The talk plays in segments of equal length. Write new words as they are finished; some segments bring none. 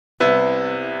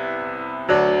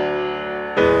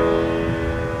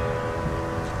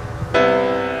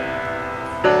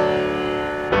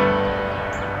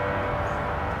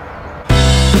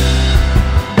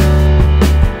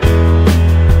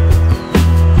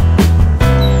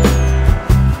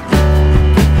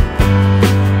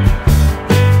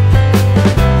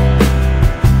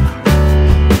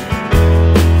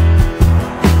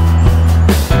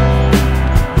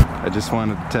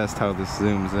impressed how this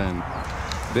zooms in.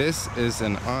 This is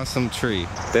an awesome tree.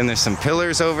 Then there's some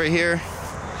pillars over here.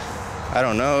 I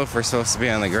don't know if we're supposed to be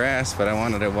on the grass, but I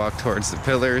wanted to walk towards the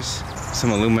pillars.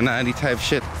 Some Illuminati type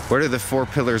shit. What are the 4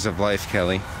 pillars of life,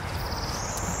 Kelly?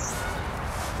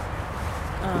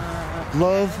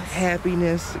 Love,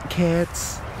 happiness,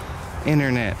 cats,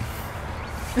 internet.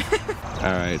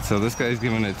 Alright, so this guy's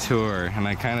giving a tour, and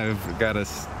I kind of got a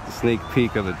sneak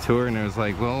peek of the tour, and it was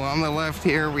like, well, on the left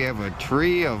here we have a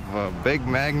tree of big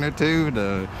magnitude,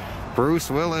 Bruce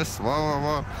Willis, blah,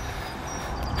 blah,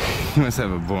 blah. He must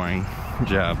have a boring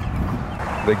job.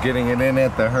 They're getting it in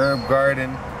at the herb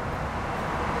garden.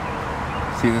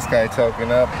 See this guy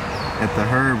token up at the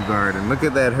herb garden. Look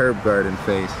at that herb garden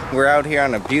face. We're out here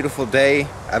on a beautiful day.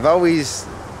 I've always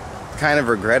kind of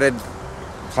regretted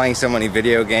playing so many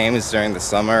video games during the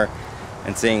summer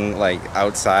and seeing like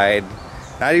outside,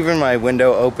 not even my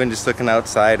window open, just looking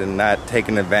outside and not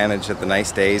taking advantage of the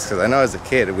nice days, because I know as a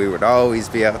kid we would always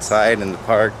be outside in the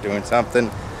park doing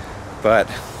something. But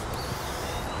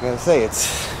I'm gonna say,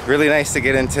 it's really nice to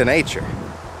get into nature.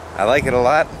 I like it a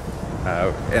lot,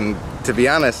 and to be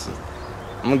honest,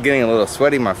 I'm getting a little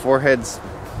sweaty, my forehead's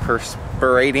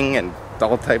perspirating and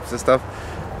all types of stuff,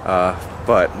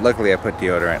 but luckily I put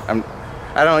deodorant.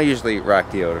 I don't usually rock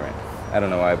deodorant. I don't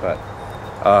know why, but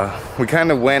we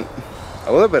kind of went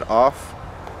a little bit off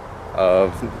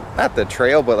of, not the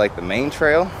trail, but like the main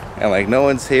trail, and like no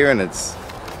one's here, and it's,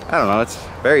 I don't know, it's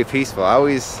very peaceful. I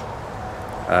always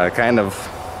kind of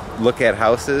look at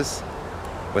houses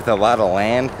with a lot of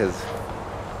land, because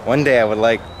one day I would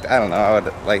like, I don't know, I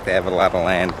would like to have a lot of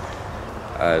land,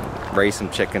 raise some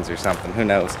chickens or something, who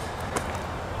knows.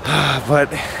 But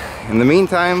in the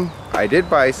meantime, I did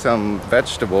buy some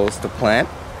vegetables to plant.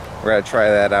 We're gonna try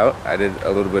that out. I did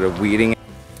a little bit of weeding.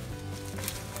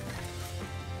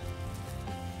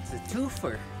 It's a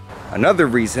twofer. Another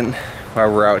reason why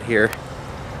we're out here,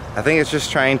 I think it's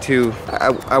just trying to,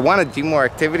 I want to do more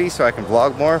activities so I can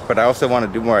vlog more, but I also want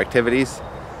to do more activities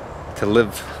to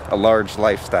live a large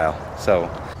lifestyle. So,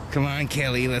 come on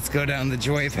Kelly, let's go down the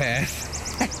joy path.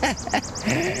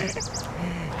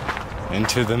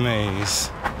 Into the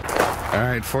maze.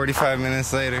 Alright, 45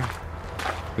 minutes later,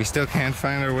 we still can't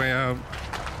find our way out.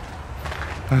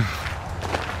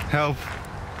 Help.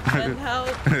 Send help.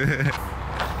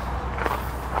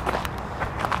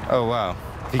 Oh wow,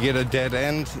 if you get a dead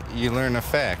end, you learn a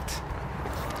fact.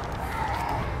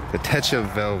 The touch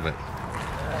of velvet.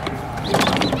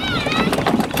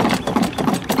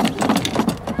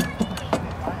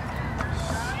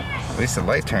 At least the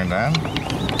light turned on.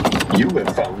 You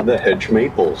have found the hedge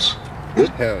maples.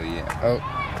 Hell yeah. Oh.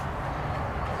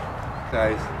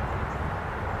 Guys.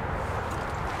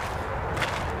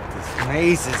 This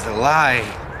maze is a lie.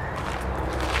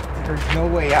 There's no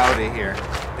way out of here.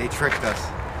 They tricked us.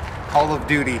 Call of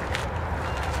Duty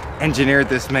engineered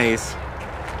this maze.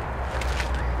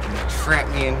 And they trapped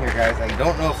me in here, guys. I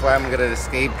don't know if I'm gonna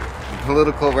escape. The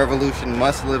political revolution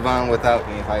must live on without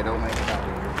me if I don't make it out of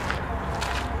here.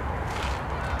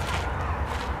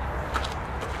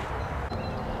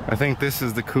 I think this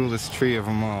is the coolest tree of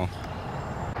them all.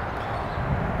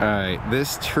 Alright,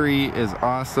 this tree is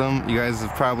awesome. You guys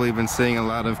have probably been seeing a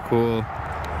lot of cool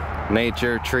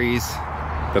nature trees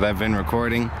that I've been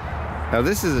recording. Now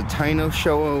this is a Taino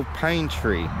pine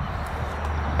tree.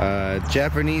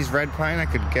 Japanese red pine, I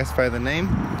could guess by the name.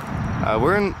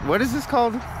 We're in, what is this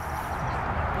called?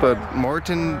 The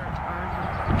Morton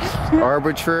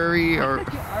Arbitrary or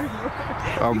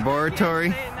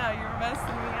Arboretum?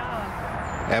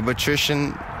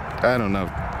 Abatrician, I don't know,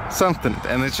 something,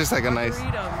 and it's just like a nice,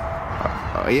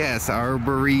 yes,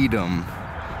 Arboretum.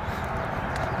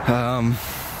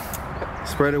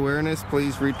 Spread awareness,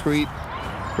 please retweet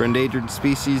for Endangered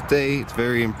Species Day. It's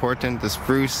very important. The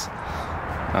spruce,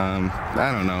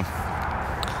 I don't know.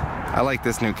 I like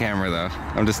this new camera though.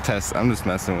 I'm just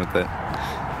messing with it.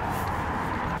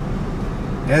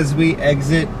 As we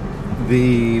exit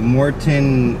the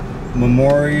Morton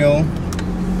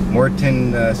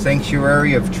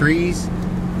Sanctuary of Trees,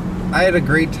 I had a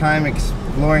great time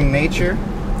exploring nature.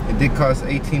 It did cost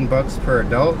 18 bucks per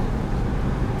adult.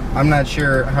 I'm not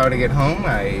sure how to get home.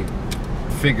 I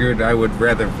figured I would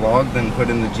rather vlog than put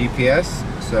in the GPS,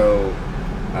 so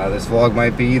this vlog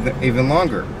might be even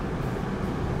longer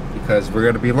because we're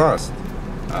gonna be lost.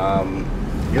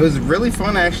 It was really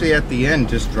fun actually at the end,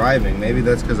 just driving. Maybe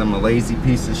that's because I'm a lazy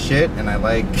piece of shit and I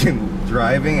like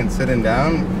driving and sitting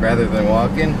down rather than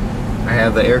walking. I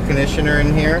have the air conditioner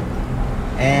in here,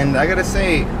 and I gotta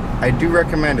say, I do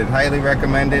recommend it, highly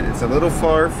recommend it. It's a little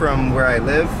far from where I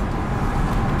live,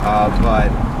 but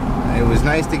it was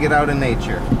nice to get out in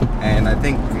nature, and I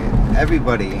think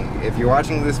everybody, if you're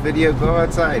watching this video, go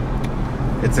outside.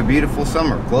 It's a beautiful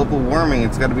summer. Global warming,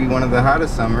 it's got to be one of the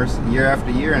hottest summers year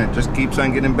after year, and it just keeps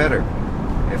on getting better.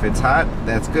 If it's hot,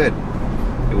 that's good.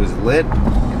 It was lit,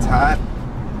 it's hot,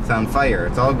 it's on fire.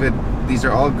 It's all good. These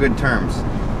are all good terms,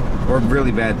 or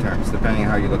really bad terms, depending on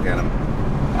how you look at them.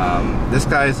 This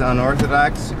guy's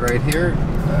unorthodox right here,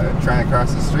 trying to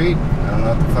cross the street. I don't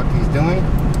know what the fuck he's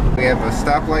doing. We have a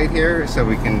stoplight here so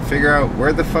we can figure out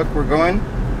where the fuck we're going,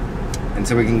 and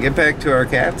so we can get back to our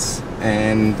cats.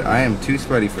 And I am too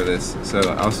sweaty for this, so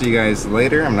I'll see you guys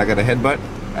later. I'm not gonna headbutt.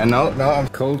 No,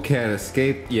 Cold Cat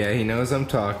escaped. Yeah, he knows I'm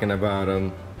talking about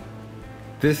him.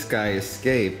 This guy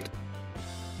escaped.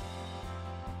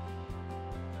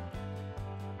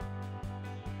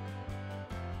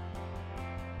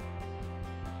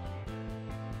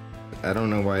 I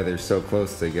don't know why they're so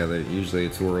close together. Usually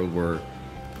it's World War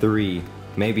III.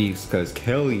 Maybe it's because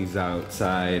Kelly's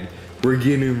outside. We're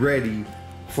getting ready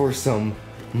for some...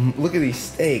 Look at these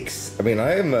steaks. I mean,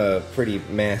 I am a pretty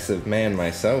massive man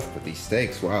myself, but these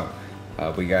steaks, wow.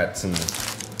 We got some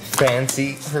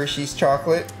fancy Hershey's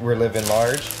chocolate. We're living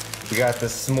large. We got the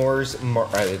s'mores.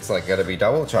 It's like gotta be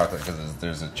double chocolate because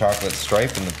there's a chocolate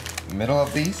stripe in the middle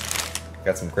of these.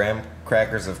 Got some graham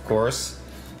crackers, of course.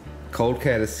 Cold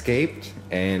Cat escaped,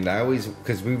 and I always,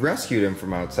 because we rescued him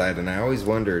from outside, and I always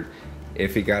wondered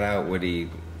if he got out, would he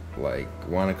like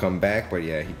want to come back? But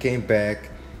yeah, he came back.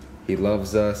 He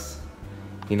loves us.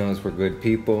 He knows we're good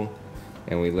people,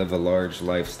 and we live a large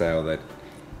lifestyle that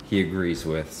he agrees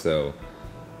with. So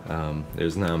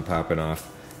there's Nam popping off.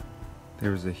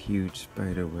 There was a huge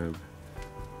spider web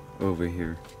over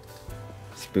here.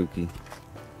 Spooky.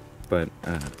 But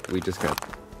we just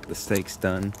got the steaks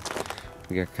done.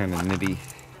 We got kind of nitty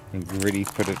and gritty,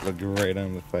 put it like right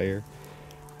on the fire.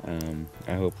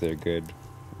 I hope they're good.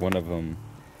 One of them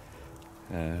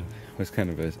was kind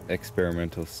of an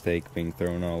experimental steak being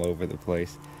thrown all over the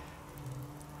place.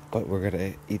 But we're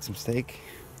gonna eat some steak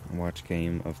and watch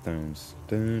Game of Thrones.